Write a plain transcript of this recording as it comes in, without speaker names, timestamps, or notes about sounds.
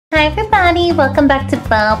Hi everybody, welcome back to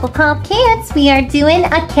BubblePOP Kids. We are doing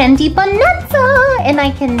a candy bonanza and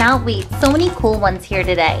I cannot wait. So many cool ones here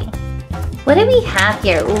today. What do we have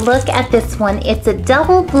here? Look at this one. It's a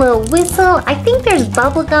double blow whistle. I think there's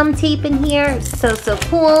bubblegum tape in here. So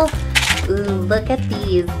cool. Ooh, look at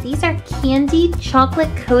these. These are candied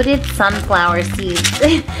chocolate coated sunflower seeds.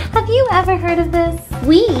 Have you ever heard of this?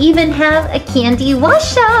 We even have a candy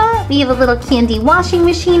washer. We have a little candy washing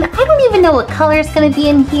machine. I don't even know what color is going to be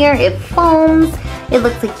in here. It foams. It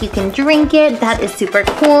looks like you can drink it. That is super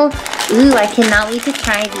cool. Ooh, I cannot wait to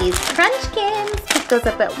try these Crunchkins. Pick those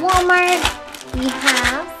up at Walmart. We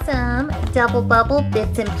have some double bubble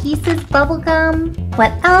bits and pieces bubble gum.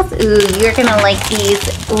 What else? Ooh, you're gonna like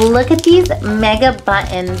these. Look at these mega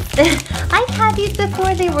buttons. I've had these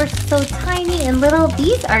before. They were so tiny and little.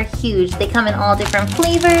 These are huge. They come in all different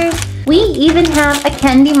flavors. We even have a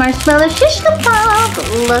candy marshmallow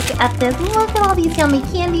ShishKabab. Look at this. Look at all these yummy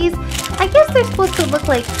candies. I guess they're supposed to look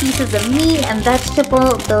like pieces of meat and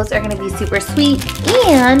vegetable. Those are gonna be super sweet.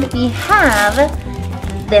 And we have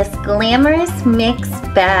this glamorous mix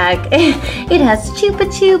bag. It has Chupa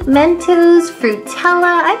Chup, Mentos,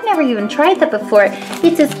 Fruitella. I've never even tried that before.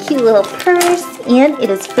 It's this cute little purse and it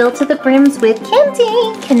is filled to the brims with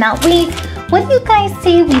candy. Cannot wait. What do you guys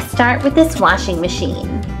say we start with this washing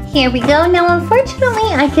machine? Here we go. Now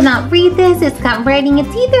unfortunately I cannot read this. It's got writing.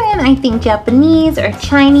 It's either in I think Japanese or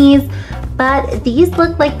Chinese. But these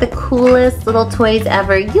look like the coolest little toys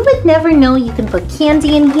ever. You would never know you can put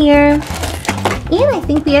candy in here. And I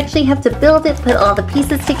think we actually have to build it, put all the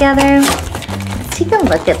pieces together. Let's take a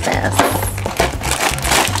look at this.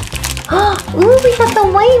 Oh, ooh, we got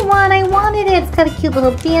the white one. I wanted it. It's got a cute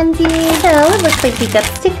little band-aid. Oh, it looks like we got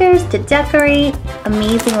stickers to decorate.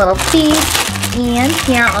 Amazing little piece. And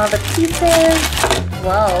here are all the pieces.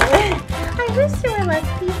 Whoa. I wish there were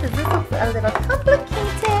less pieces. This looks a little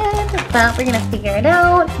complicated, but we're gonna figure it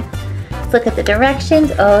out. Let's look at the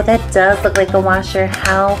directions. Oh, that does look like a washer.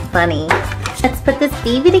 How funny. Let's put this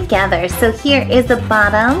baby together. So here is the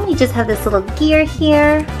bottom. We just have this little gear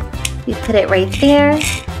here. We put it right there.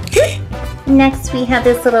 Next we have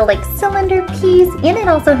this little like cylinder piece and it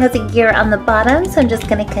also has a gear on the bottom. So I'm just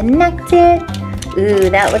gonna connect it.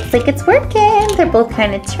 Ooh, that looks like it's working. They're both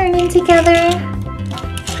kind of turning together.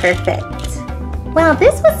 Perfect. Wow,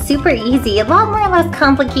 this was super easy. A lot more or less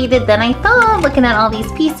complicated than I thought looking at all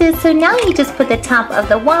these pieces. So now you just put the top of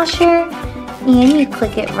the washer and you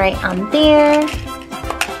click it right on there.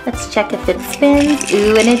 Let's check if it spins.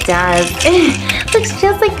 Ooh, and it does. Looks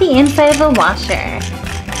just like the inside of a washer.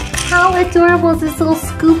 How adorable is this little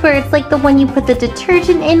scooper? It's like the one you put the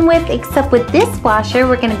detergent in with, except with this washer,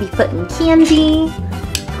 we're gonna be putting candy.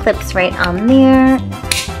 Clips right on there.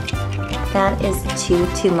 That is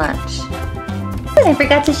too much. And I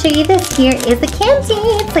forgot to show you this. Here is the candy.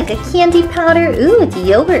 It's like a candy powder. Ooh, it's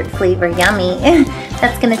yogurt flavor. Yummy.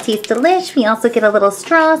 That's gonna taste delish. We also get a little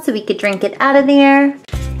straw so we could drink it out of there.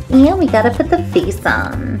 And we gotta put the face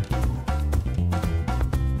on.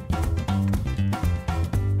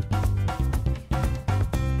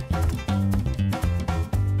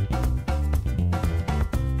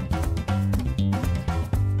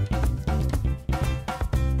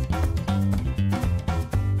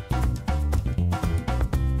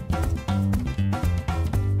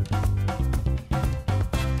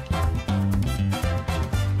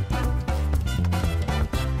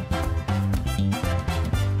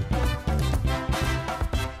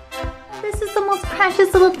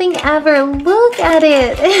 Precious little thing ever. Look at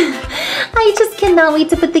it. I just cannot wait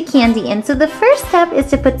to put the candy in. So the first step is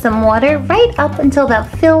to put some water right up until that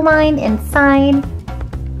fill line inside.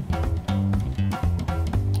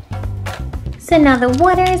 So now the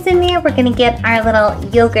water is in there. We're gonna get our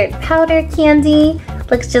little yogurt powder candy.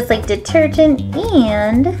 Looks just like detergent,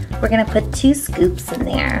 and we're gonna put 2 scoops in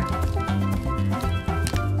there.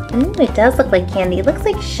 Ooh, it does look like candy. It looks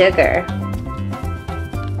like sugar.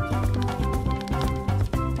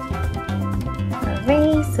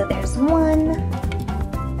 So there's 1,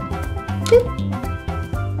 2,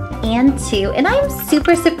 and 2. And I'm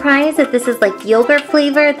super surprised that this is like yogurt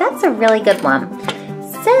flavor. That's a really good one.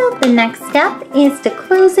 So the next step is to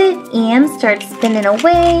close it and start spinning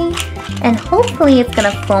away. And hopefully it's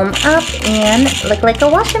gonna foam up and look like a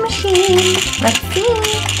washing machine. Let's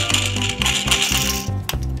see.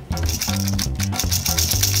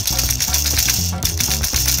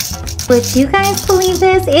 Would you guys believe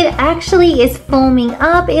this? It actually is foaming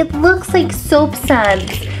up. It looks like soap suds.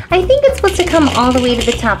 I think it's supposed to come all the way to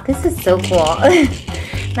the top. This is so cool.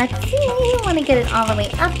 Let's see. We want to get it all the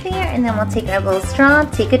way up there and then we'll take our little straw,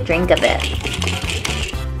 take a drink of it.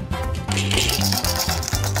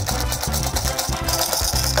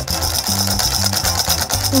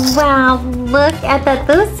 Wow, look at that.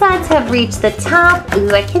 Those sides have reached the top.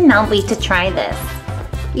 Ooh, I cannot wait to try this.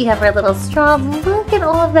 You have our little straw. Look at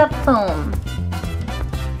all of that foam.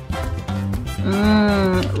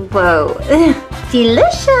 Whoa.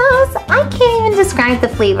 Delicious! I can't even describe the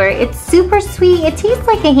flavor. It's super sweet. It tastes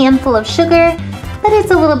like a handful of sugar, but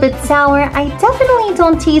it's a little bit sour. I definitely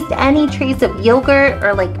don't taste any trace of yogurt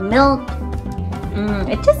or like milk.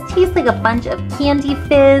 It just tastes like a bunch of candy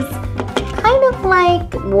fizz. Kind of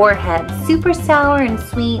like Warhead. Super sour and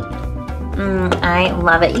sweet. I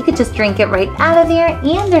love it. You could just drink it right out of there,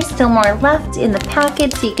 and there's still more left in the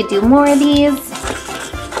package, so you could do more of these.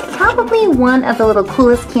 Probably one of the little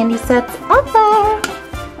coolest candy sets ever.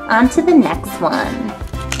 On to the next one.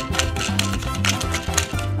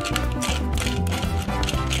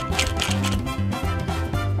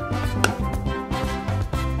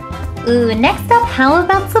 Ooh, next up, how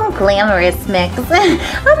about some glamorous mix? I'm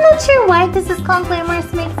not sure why this is called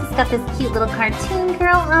glamorous mix. It's got this cute little cartoon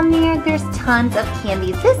girl on there. There's tons of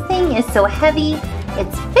candies. This thing is so heavy.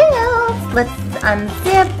 It's filled. Let's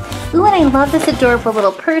unzip. Ooh, and I love this adorable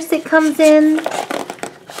little purse it comes in.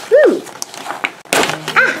 Ooh.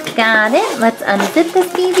 Got it. Let's unzip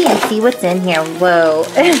this baby and see what's in here. Whoa.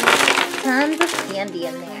 Tons of candy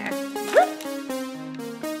in there.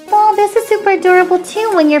 Oh, this is super adorable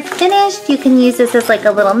too. When you're finished, you can use this as like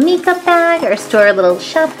a little makeup bag or store little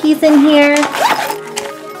Shopkins in here.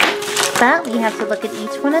 But we have to look at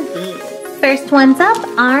each one of these. First ones up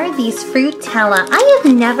are these Fruitella. I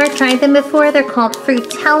have never tried them before. They're called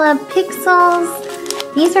Fruitella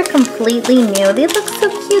Pixels. These are completely new. They look so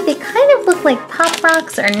cute. They kind of look like Pop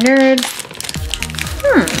Rocks or Nerds.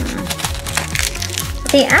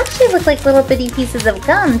 They actually look like little bitty pieces of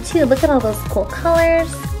gum too. Look at all those cool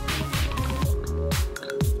colors.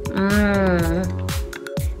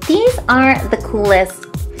 These are the coolest.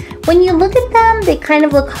 When you look at them, they kind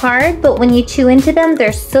of look hard, but when you chew into them,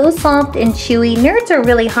 they're so soft and chewy. Nerds are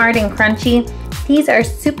really hard and crunchy. These are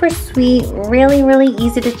super sweet, really, really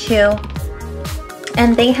easy to chew.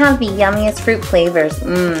 And they have the yummiest fruit flavors.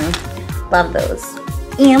 Love those.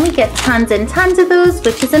 And we get tons and tons of those,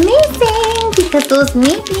 which is amazing because those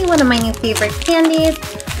may be one of my new favorite candies.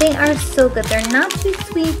 They are so good. They're not too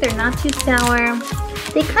sweet, they're not too sour.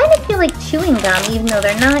 They kind of feel like chewing gum, even though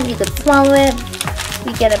they're not. You could swallow it.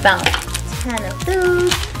 We get about 10 of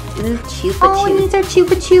those. Ooh, Chupa Chups. Oh, and these are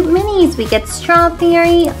Chupa Chups minis. We get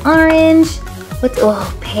strawberry, orange.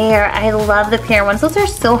 Pear. I love the pear ones. Those are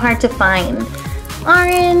so hard to find.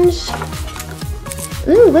 Orange.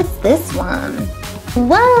 Ooh, what's this one?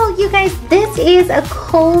 Whoa, you guys, this is a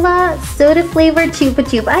cola soda flavored Chupa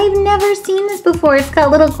Chups. I've never seen this before. It's got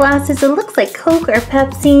little glasses. It looks like Coke or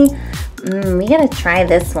Pepsi. We gotta try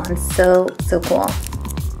this one. So cool.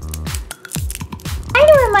 Kind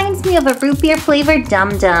of reminds me of a root beer flavored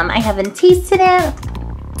Dum Dum. I haven't tasted it.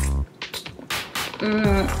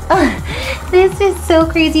 This is so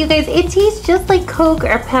crazy, you guys. It tastes just like Coke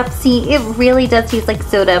or Pepsi. It really does taste like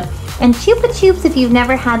soda. And Chupa Chups, if you've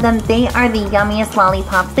never had them, they are the yummiest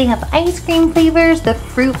lollipops. They have ice cream flavors. The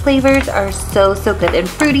fruit flavors are so good and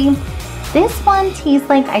fruity. This one tastes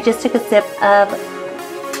like I just took a sip of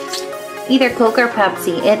either Coke or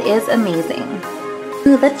Pepsi. It is amazing.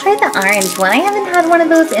 Ooh, let's try the orange one. I haven't had one of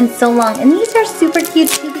those in so long. And these are super cute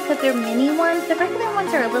too because they're mini ones. The regular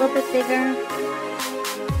ones are a little bit bigger.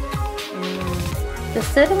 The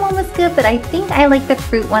soda one was good, but I think I like the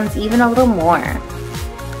fruit ones even a little more.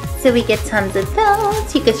 So we get tons of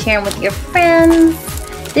those. You could share them with your friends.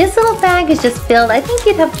 This little bag is just filled. I think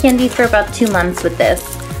you'd have candy for about 2 months with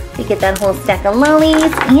this. We get that whole stack of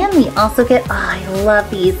lollies, and we also get, I love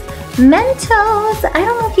these, Mentos. I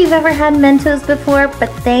don't know if you've ever had Mentos before,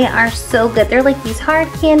 but they are so good. They're like these hard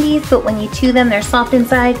candies, but when you chew them, they're soft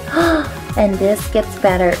inside. And this gets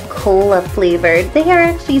better, cola flavored. They are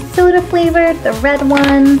actually soda flavored, the red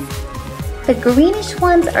ones. The greenish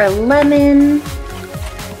ones are lemon.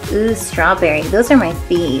 Ooh, strawberry. Those are my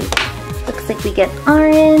fave. Looks like we get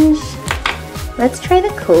orange. Let's try the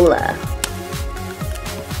cola.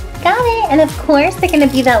 Got it. And of course, they're going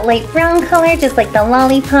to be that light brown color, just like the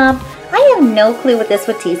lollipop. I have no clue what this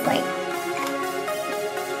would taste like.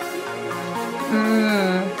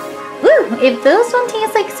 Ooh, if those don't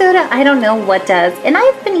taste like soda, I don't know what does. And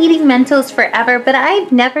I've been eating Mentos forever, but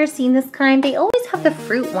I've never seen this kind. They always have the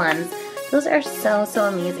fruit ones. Those are so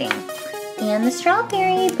amazing. And the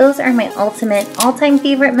strawberry, those are my ultimate all-time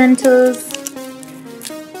favorite Mentos.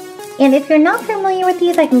 And if you're not familiar with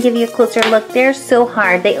these, I can give you a closer look. They're so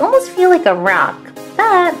hard. They almost feel like a rock.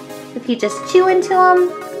 But if you just chew into them,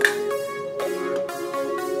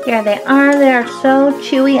 here they are. They are so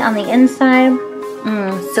chewy on the inside.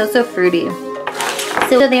 So fruity.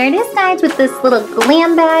 So there it is, guys, with this little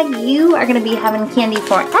glam bag. You are gonna be having candy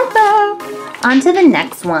forever. On to the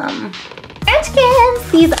next one.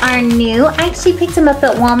 Crunchkins! These are new. I actually picked them up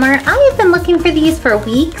at Walmart. I have been looking for these for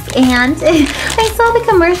weeks, and I saw the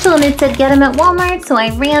commercial and it said get them at Walmart, so I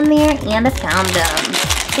ran there and I found them.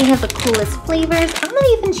 They have the coolest flavors. I'm not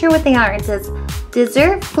even sure what they are. It says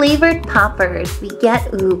dessert flavored poppers. We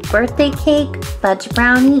get birthday cake, fudge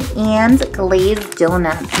brownie, and glazed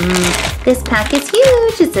donut. This pack is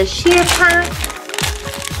huge. It's a sheer pack.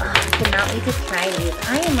 Oh, I cannot wait to try these.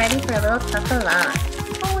 I am ready for a little chocolate.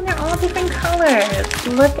 Oh, and they're all different colors.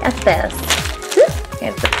 Look at this.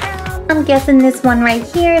 Here's the brown. I'm guessing this one right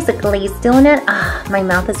here is a glazed donut. Ah, my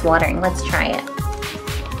mouth is watering. Let's try it.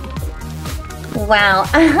 Wow,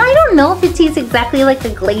 I don't know if it tastes exactly like a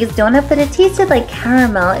glazed donut, but it tasted like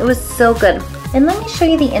caramel. It was so good. And let me show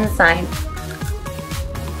you the inside.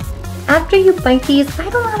 After you bite these, I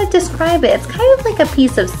don't know how to describe it. It's kind of like a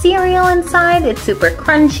piece of cereal inside. It's super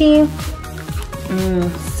crunchy.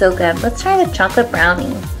 So good. Let's try the chocolate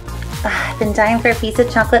brownie. I've been dying for a piece of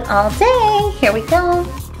chocolate all day. Here we go.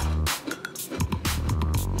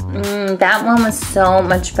 That one was so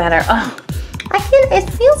much better. Oh, it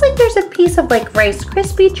feels like there's a piece of like Rice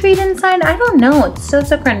Krispie treat inside. I don't know. It's so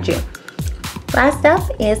crunchy. Last up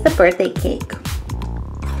is the birthday cake.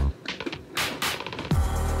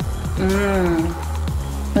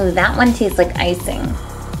 Ooh, that one tastes like icing.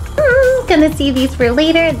 Gonna see these for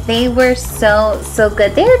later. They were so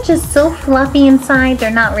good. They're just so fluffy inside. They're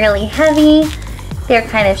not really heavy. They're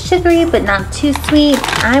kind of sugary but not too sweet.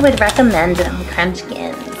 I would recommend them,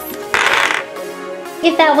 Crunchkins.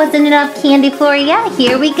 If that wasn't enough candy for you,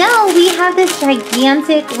 here we go. We have this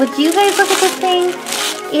gigantic, would you guys look at this thing?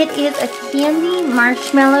 It is a candy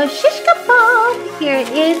marshmallow ShishKabab. Here it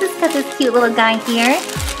is. It's got this cute little guy here.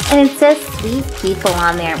 And it says Sweet People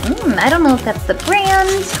on there. I don't know if that's the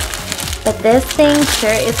brand, but this thing sure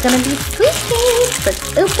is gonna be sweet.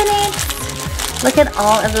 Let's open it. Look at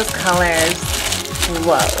all of those colors.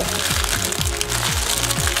 Whoa.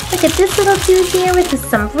 Look at this little dude here with his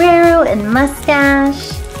sombrero and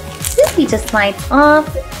mustache. He just slides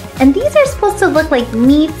off. And these are supposed to look like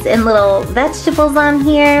meats and little vegetables on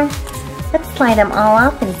here. Let's slide them all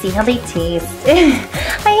off and see how they taste.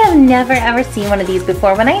 I have never ever seen one of these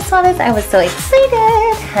before. When I saw this, I was so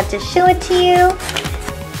excited. Had to show it to you.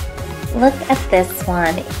 Look at this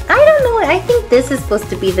one. I don't know, I think this is supposed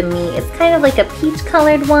to be the meat. It's kind of like a peach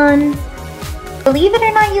colored one. Believe it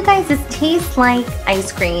or not, you guys, this tastes like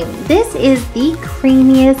ice cream. This is the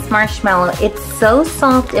creamiest marshmallow. It's so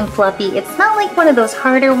soft and fluffy. It's not like one of those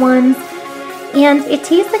harder ones. And it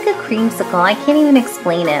tastes like a creamsicle. I can't even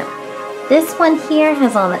explain it. This one here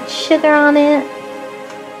has all that sugar on it.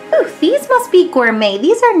 Ooh, these must be gourmet.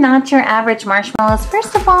 These are not your average marshmallows.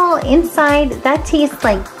 First of all, inside, that tastes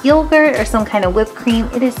like yogurt or some kind of whipped cream.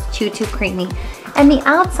 It is too creamy. And the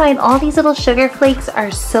outside, all these little sugar flakes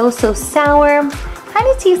are so sour. Kind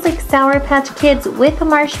of tastes like Sour Patch Kids with a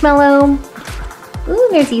marshmallow. Ooh,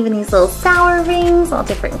 there's even these little sour rings, all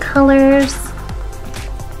different colors.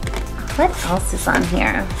 What else is on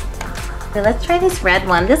here? Okay, let's try this red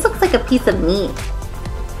one. This looks like a piece of meat.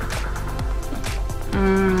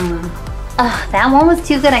 That one was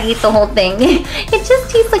too good. I ate the whole thing. It just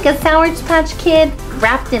tastes like a Sour Patch Kid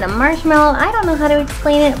wrapped in a marshmallow. I don't know how to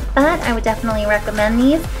explain it, but I would definitely recommend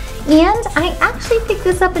these. And I actually picked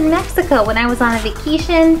this up in Mexico when I was on a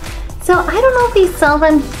vacation. So I don't know if they sell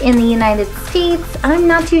them in the United States. I'm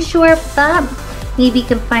not too sure, but maybe you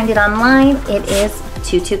can find it online. It is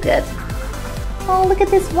too good. Oh, look at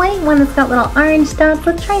this white one that's got little orange dots.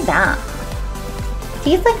 Let's try that.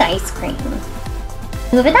 Tastes like ice cream.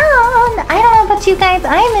 Moving on. I don't know about you guys.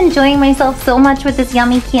 I am enjoying myself so much with this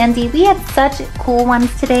yummy candy. We had such cool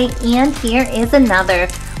ones today, and here is another.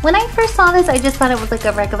 When I first saw this, I just thought it was like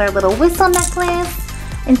a regular little whistle necklace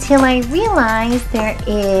until I realized there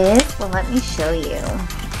is, well, let me show you.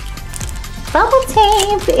 Bubble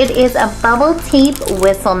tape. It is a bubble tape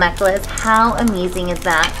whistle necklace. How amazing is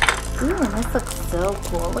that? Ooh, this looks so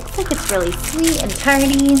cool. Looks like it's really sweet and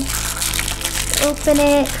tarty. Open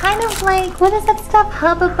it, kind of like, what is that stuff?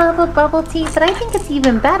 Hubba Bubba bubble tea, but I think it's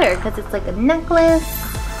even better because it's like a necklace.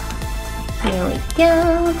 Here we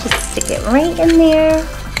go, just stick it right in there.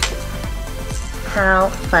 How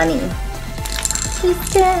funny.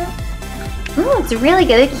 Taste it. Ooh, it's really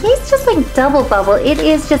good. It tastes just like Double Bubble. It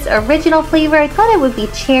is just original flavor. I thought it would be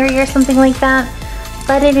cherry or something like that,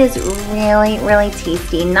 but it is really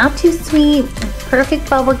tasty. Not too sweet, perfect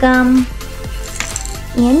bubble gum.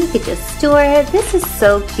 And you could just store it. This is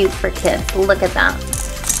so cute for kids. Look at that.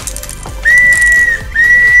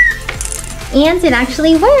 And it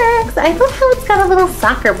actually works. I love how it's got a little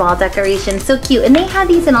soccer ball decoration. So cute. And they had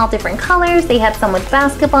these in all different colors. They had some with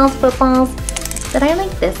basketballs, footballs. But I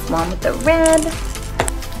like this one with the red.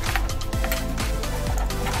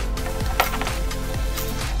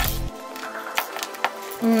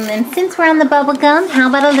 And since we're on the bubble gum, how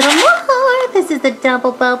about a little more? This is the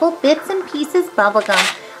Double Bubble Bits and Pieces bubble gum.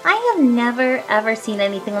 I have never ever seen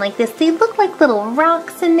anything like this. They look like little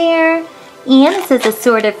rocks in there. And it says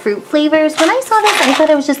assorted fruit flavors. When I saw this, I thought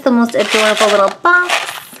it was just the most adorable little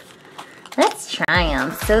box. Let's try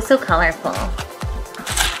them. So colorful.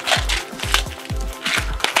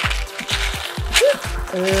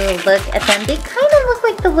 Ooh, look at them. They kind of look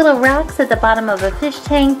like the little rocks at the bottom of a fish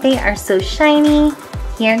tank. They are so shiny.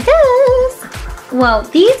 Here goes. Whoa,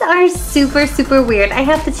 these are super weird, I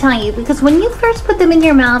have to tell you, because when you first put them in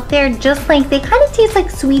your mouth, they're just like, they kind of taste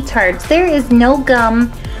like sweet tarts. There is no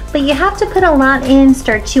gum. But you have to put a lot in,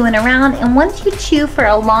 start chewing around, and once you chew for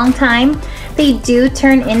a long time, they do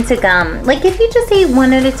turn into gum. Like if you just eat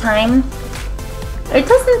one at a time, it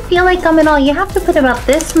doesn't feel like gum at all. You have to put about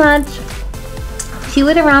this much, chew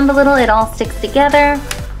it around a little, it all sticks together.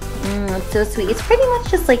 It's so sweet. It's pretty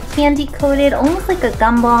much just like candy coated, almost like a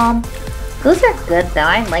gumball. Those are good though,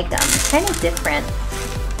 I like them. Kind of different.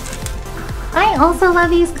 I also love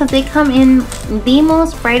these because they come in the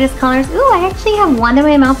most brightest colors. Ooh, I actually have one in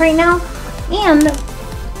my mouth right now. And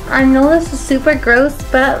I know this is super gross,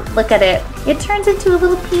 but look at it. It turns into a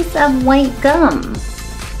little piece of white gum.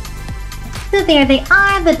 So there they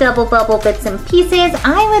are, the Double Bubble Bits and Pieces.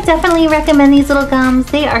 I would definitely recommend these little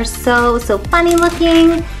gums. They are so funny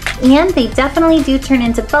looking. And they definitely do turn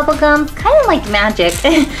into bubble gums, kind of like magic.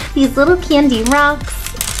 These little candy rocks.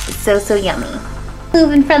 So yummy.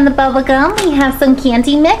 Moving from the bubble gum, we have some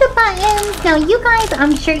candy mega buttons. Now you guys,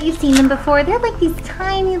 I'm sure you've seen them before. They're like these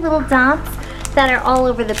tiny little dots that are all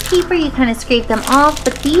over the paper. You kind of scrape them off,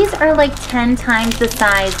 but these are like 10 times the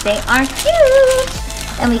size. They are huge.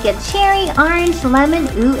 And we get cherry, orange, lemon,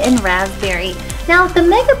 ooh, and raspberry. Now the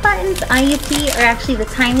mega buttons I see are actually the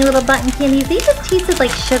tiny little button candies. They just tasted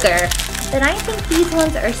like sugar. But I think these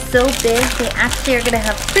ones are so big, they actually are gonna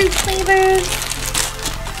have fruit flavors.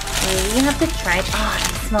 You have to try it. Oh,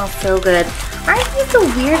 they smell so good. Aren't these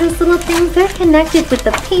the weirdest little things? They're connected with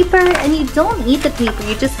the paper, and you don't eat the paper.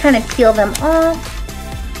 You just kind of peel them off.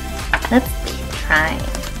 Let's try.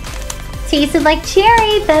 Tasted like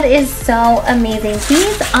cherry. That is so amazing.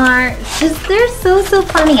 These are just, they're so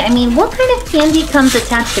funny. I mean, what kind of candy comes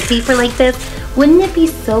attached to paper like this? Wouldn't it be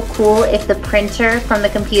so cool if the printer from the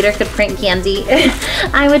computer could print candy?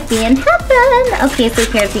 I would be in heaven. Okay, so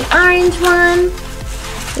here's the orange one.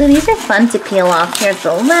 Ooh, these are fun to peel off. Here's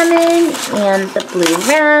the lemon and the blue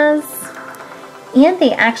ras. And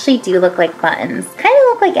they actually do look like buttons. Kind of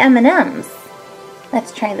look like M&Ms.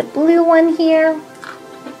 Let's try the blue one here.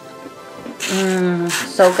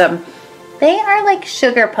 So good. They are like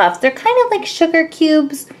sugar puffs. They're kind of like sugar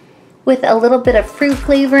cubes with a little bit of fruit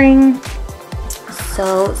flavoring.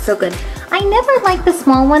 So good. I never liked the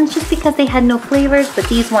small ones just because they had no flavors, but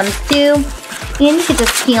these ones do. And you can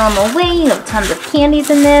just peel them away. You have tons of candies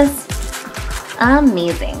in this.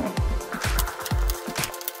 Amazing.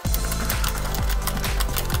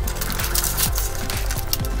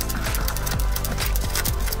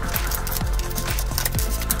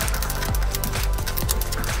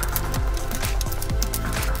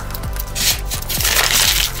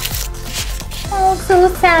 So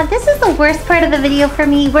sad. This is the worst part of the video for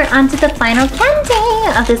me. We're on to the final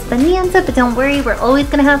candy of this bonanza, but don't worry, we're always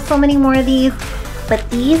gonna have so many more of these. But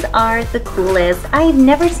these are the coolest. I've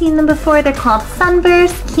never seen them before. They're called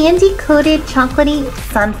Sunburst Candy Coated Chocolatey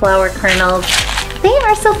Sunflower Kernels. They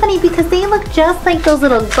are so funny because they look just like those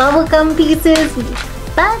little bubblegum pieces,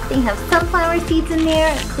 but they have sunflower seeds in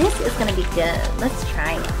there. This is gonna be good. Let's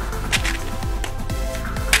try it.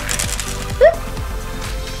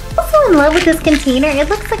 Also in love with this container. It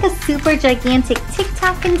looks like a super gigantic Tic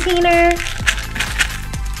Tac container.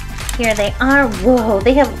 Here they are. Whoa,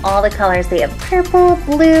 they have all the colors. They have purple,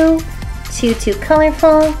 blue, too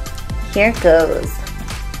colorful. Here goes.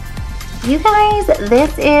 You guys,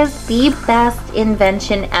 this is the best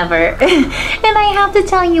invention ever. And I have to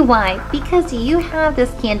tell you why. Because you have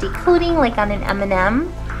this candy coating like on an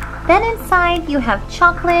M&M. Then inside you have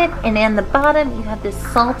chocolate, and in the bottom you have this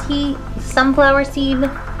salty sunflower seed.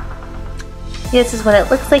 This is what it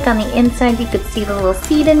looks like on the inside. You could see the little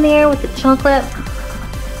seed in there with the chocolate.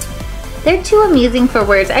 They're too amazing for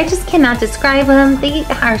words. I just cannot describe them. They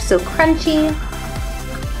are so crunchy,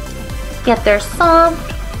 yet they're soft.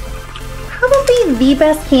 Probably the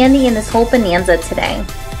best candy in this whole bonanza today.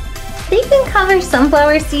 They can cover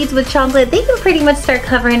sunflower seeds with chocolate. They can pretty much start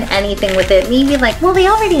covering anything with it. Maybe like, well, they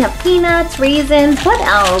already have peanuts, raisins. What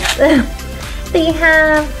else? They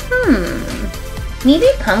have, maybe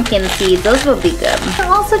pumpkin seeds. Those will be good. They're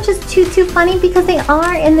also just too funny because they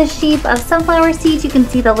are in the shape of sunflower seeds. You can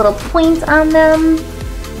see the little points on them.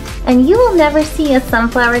 And you will never see a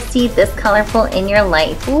sunflower seed this colorful in your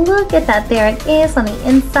life. Look at that, there it is on the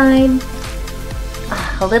inside.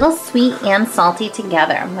 A little sweet and salty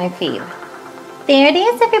together, my fave. There it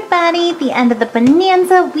is, everybody, the end of the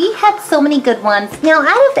bonanza. We had so many good ones. Now,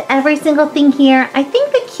 out of every single thing here, I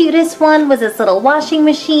think the cutest one was this little washing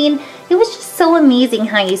machine. It was just so amazing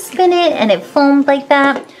how you spin it and it foamed like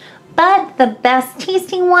that. But the best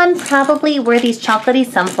tasting one probably were these chocolatey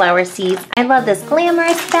sunflower seeds. I love this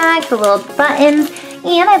glamorous bag, the little buttons,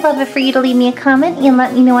 and I'd love it for you to leave me a comment and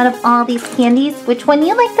let me know out of all these candies which one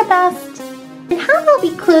you like the best. And how about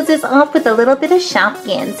we close this off with a little bit of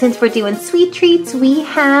Shopkins? Since we're doing sweet treats, we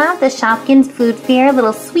have the Shopkins Food Fair,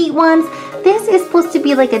 little sweet ones. This is supposed to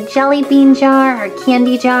be like a jelly bean jar or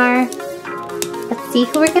candy jar. Let's see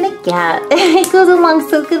who we're gonna get. It goes along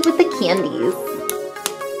so good with the candies.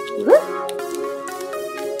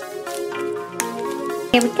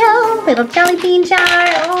 Here we go, little jelly bean jar.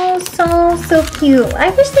 Oh, so cute. I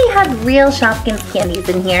wish they had real Shopkins candies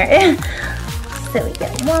in here. So we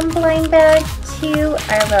get one blind bag, two,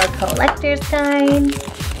 our little collector's guide.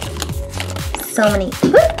 So many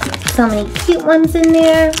cute ones in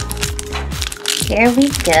there. Here we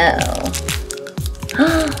go.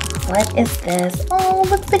 What is this? Oh,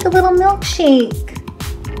 looks like a little milkshake.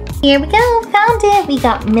 Here we go, found it. We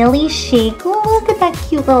got Millie Shake. Oh, look at that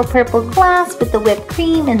cute little purple glass with the whipped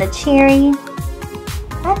cream and the cherry.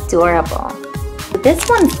 Adorable. This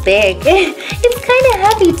one's big. It's kind of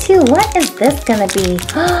heavy too. What is this gonna be?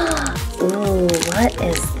 Ooh, what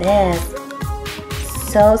is this?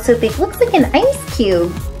 So big. Looks like an ice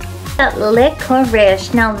cube. Got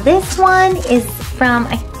licorice. Now this one is from,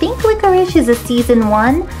 I think licorice is a season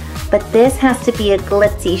 1. But this has to be a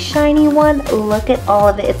glitzy, shiny one. Look at all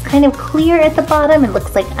of it. It's kind of clear at the bottom. It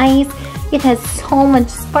looks like ice. It has so much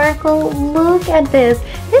sparkle. Look at this.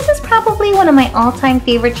 This is probably one of my all-time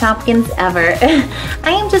favorite Shopkins ever.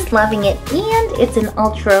 I am just loving it. And it's an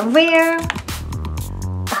ultra rare.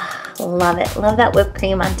 Love it. Love that whipped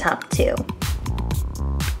cream on top too.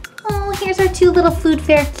 Oh, here's our two little food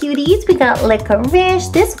fair cuties. We got licorice.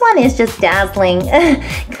 This one is just dazzling.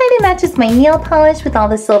 Kind of matches my nail polish with all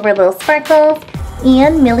the silver little sparkles.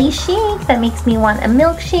 And Millie Shake. That makes me want a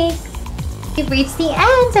milkshake. We've reached the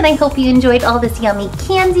end, and I hope you enjoyed all this yummy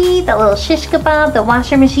candy, that little ShishKabab, the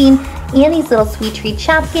washer machine, and these little sweet treat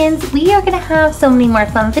Shopkins. We are going to have so many more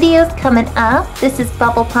fun videos coming up. This is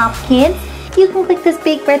BubblePOP Kids. You can click this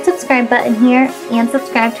big red subscribe button here and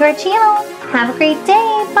subscribe to our channel. Have a great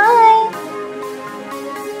day. Bye.